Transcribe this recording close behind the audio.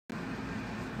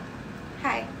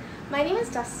Hi, my name is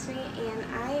Destiny and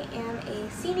I am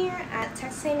a senior at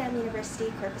Texas A&M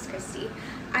University, Corpus Christi.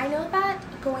 I know that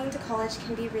going to college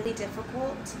can be really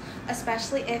difficult,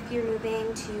 especially if you're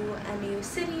moving to a new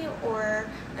city or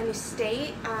a new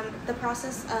state. The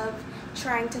process of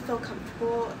trying to feel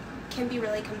comfortable can be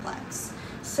really complex.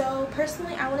 So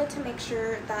personally, I wanted to make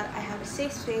sure that I had a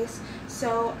safe space,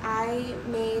 so I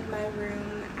made my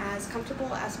room as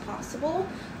comfortable as possible.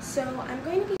 So I'm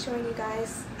going to be showing you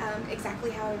guys exactly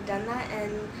how I've done that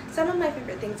and some of my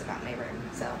favorite things about my room.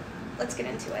 So let's get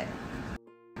into it.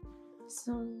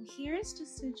 So here is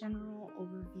just a general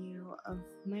overview of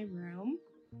my room.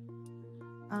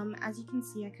 As you can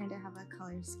see, I kind of have a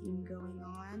color scheme going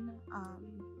on.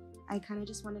 I kind of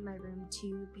just wanted my room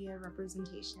to be a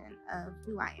representation of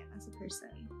who I am as a person.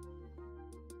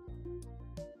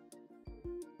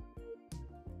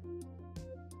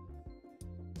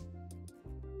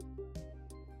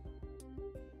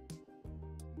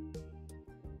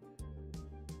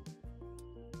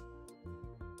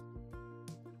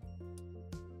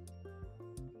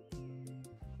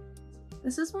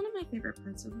 This is one of my favorite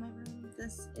parts of my room.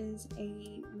 This is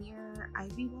a mirror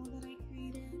ivy wall that I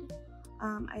created.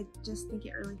 I just think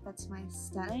it really fits my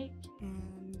aesthetic,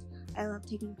 and I love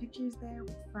taking pictures there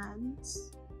with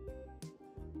friends.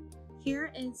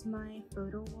 Here is my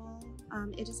photo wall.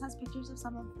 It just has pictures of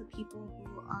some of the people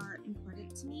who are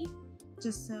important to me,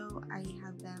 just so I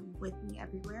have them with me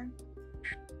everywhere.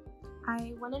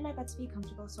 I wanted my bed to be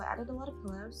comfortable, so I added a lot of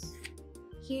pillows.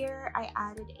 Here I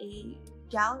added a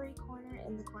gallery corner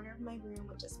in the corner of my room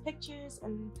with just pictures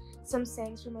and some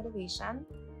sayings for motivation.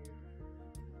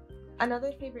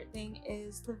 Another favorite thing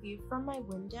is the view from my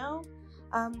window.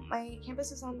 My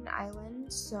campus is on an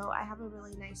island, so I have a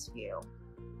really nice view.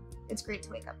 It's great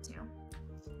to wake up to.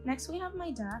 Next we have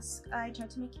my desk. I tried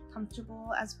to make it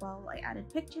comfortable as well. I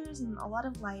added pictures and a lot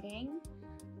of lighting.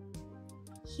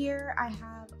 Here I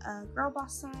have a girl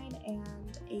boss sign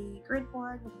and a grid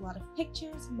board with a lot of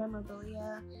pictures and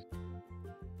memorabilia.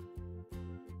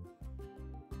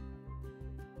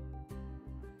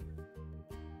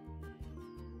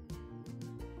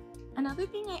 Another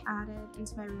thing I added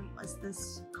into my room was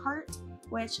this cart,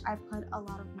 which I put a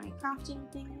lot of my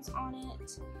crafting things on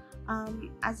it.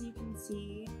 As you can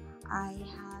see, I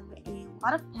have a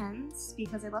lot of pens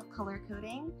because I love color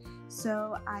coding,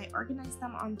 so I organized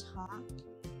them on top.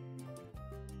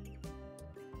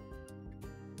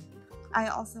 I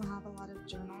also have a lot of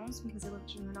journals because I love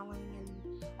journaling,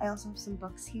 and I also have some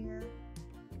books here.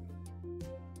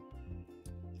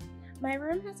 My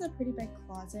room has a pretty big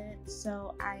closet,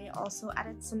 so I also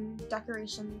added some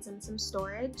decorations and some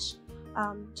storage,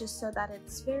 just so that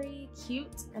it's very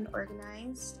cute and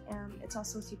organized. It's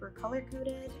also super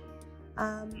color-coded.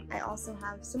 I also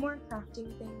have some more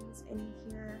crafting things in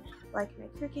here, like my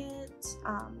Cricut,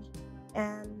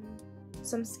 and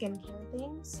some skincare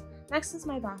things. Next is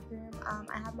my bathroom.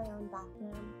 I have my own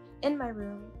bathroom in my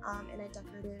room, and I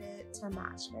decorated it to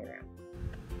match my room.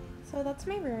 So that's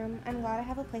my room. I'm glad I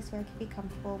have a place where I can be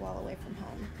comfortable while away from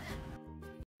home.